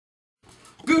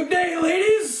day,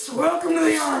 ladies. Welcome to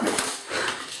the Army.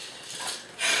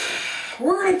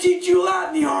 We're going to teach you a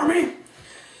lot in the Army.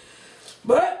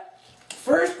 But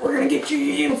first, we're going to get you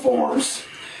your uniforms.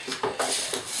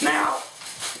 Now,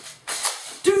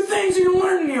 2 things you're going to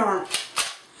learn in the Army.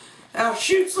 How to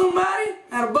shoot somebody,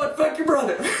 how to butt fuck your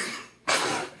brother.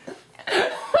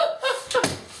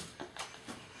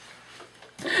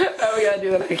 Oh, we gotta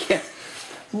do that again.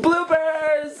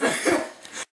 Bloopers!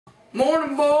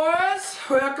 Morning, boys.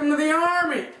 Welcome to the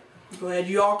Army. Glad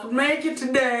you all could make it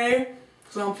today,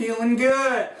 because I'm feeling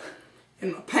good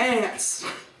in my pants.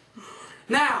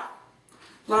 Now,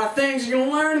 a lot of things you're going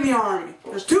to learn in the Army.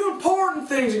 There's 2 important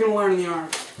things you're going to learn in the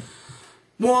Army.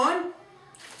 1,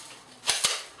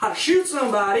 how to shoot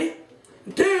somebody.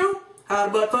 And 2, how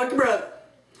to butt fuck your brother.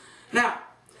 Now,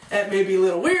 that may be a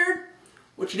little weird,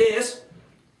 which it is.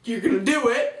 You're going to do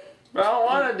it. I don't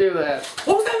want to do that.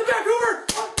 What was that in the back, Hoover?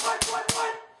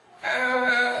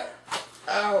 What?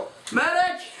 Ow.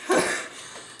 Medic!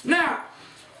 Now,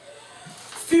 a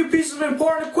few pieces of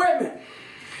important equipment.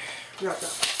 We got the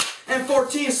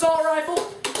M14 assault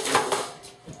rifle.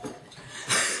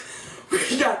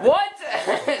 We got what?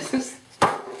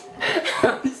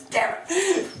 Damn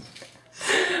it.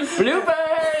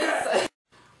 Bloopers!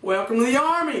 Welcome to the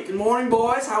Army. Good morning,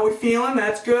 boys. How we feeling?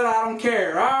 That's good. I don't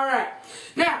care. All right.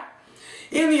 Now,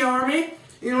 in the Army,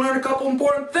 you're going to learn a couple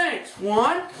important things.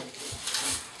 1,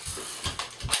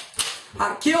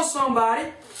 how to kill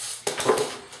somebody.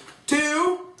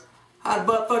 2, how to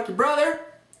butt fuck your brother.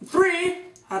 3,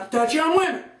 how to touch young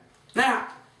women. Now,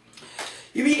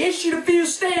 you'll be issued a few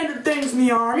standard things in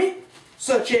the Army,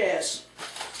 such as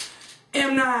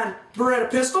M9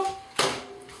 Beretta pistol,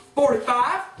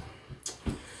 45,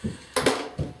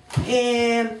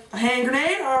 and a hand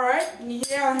grenade. Alright,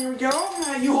 yeah, here we go.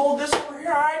 You hold this over here.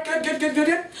 Alright, good.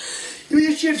 You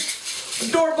issued a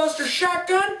doorbuster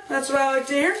shotgun. That's what I like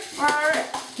to hear. Alright,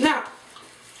 now,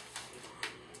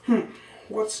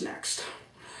 what's next?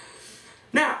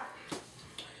 Now,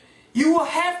 you will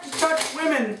have to touch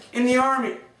women in the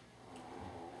Army.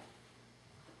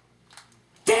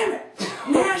 Damn it!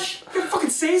 Nash, I gotta fucking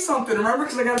say something, remember?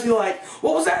 Because I gotta be like,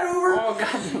 what was that, Hoover? Oh,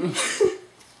 God.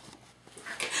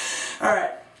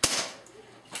 Alright.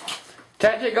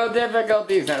 Technical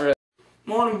difficulties, not really.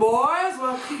 Morning, boys.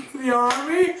 Welcome to the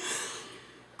Army.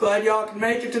 Glad y'all can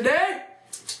make it today.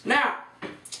 Now, a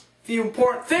few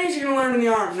important things you're going to learn in the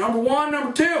Army. Number 1,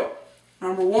 number 2.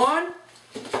 Number 1,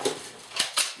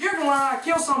 you're going to learn how to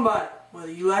kill somebody,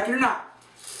 whether you like it or not.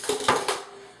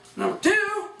 Number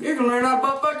 2, you're going to learn how to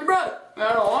butt fuck your brother.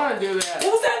 I don't want to do that.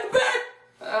 What was that in the back?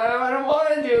 I don't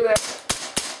want to do that.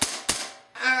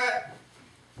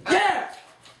 Yeah!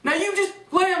 Now you just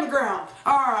lay on the ground.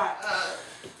 Alright.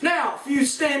 Now, a few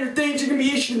standard things you're going to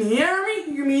be issued in the Army.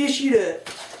 You're going to be issued a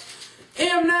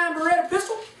M9 Beretta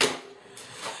pistol,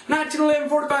 1911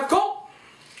 45 Colt,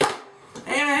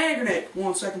 and a hand grenade.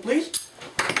 1 second, please.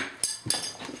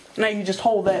 Now you just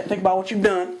hold that and think about what you've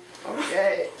done.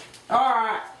 Okay.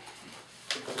 Alright.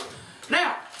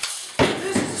 Now,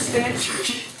 this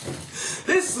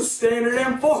is the standard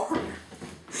M4.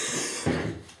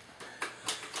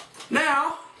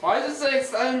 Now, Why does it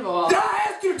say Sunball? did I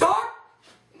ask you to talk?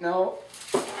 No.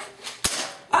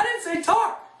 I didn't say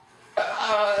talk.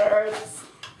 That hurts.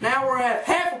 Now we're at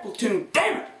half a platoon.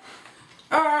 Damn it.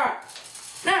 Alright.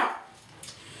 Now,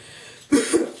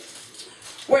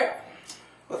 well,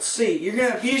 let's see. You're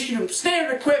going to be issued some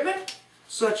standard equipment,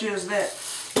 such as that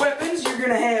weapons. You're going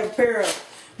to have a pair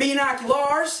of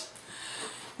binoculars.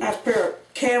 Nice pair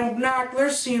of camel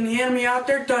binoculars, seeing the enemy out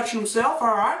there touching himself.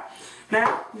 Alright.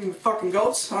 Now, you fucking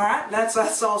goats. Alright.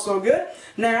 That's also good.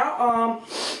 Now,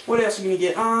 what else are you going to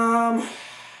get?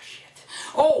 Shit.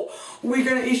 Oh, we're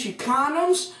going to issue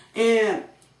condoms and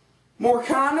more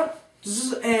condoms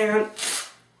and a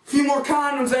few more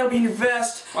condoms that'll be in your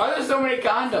vest. Why are there so many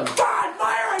condoms? God,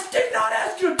 Meyer, I did not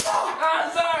ask you to talk!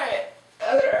 I'm sorry.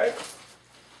 That hurts.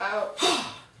 Ow.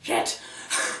 Shit.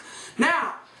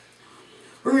 Now,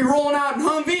 we're going to be rolling out in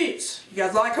Humvees. You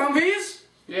guys like Humvees?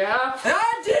 Yeah?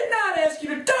 I did not ask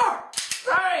you to talk!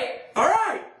 Sorry.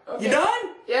 Alright. Okay. You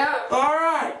done? Yeah.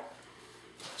 Alright.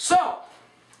 So,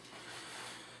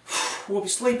 we'll be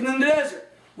sleeping in the desert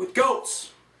with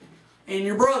goats and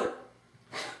your brother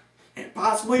and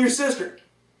possibly your sister.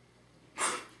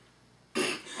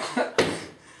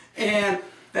 And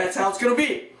that's how it's going to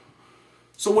be.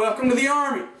 So welcome to the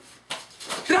Army.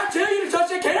 Did I tell you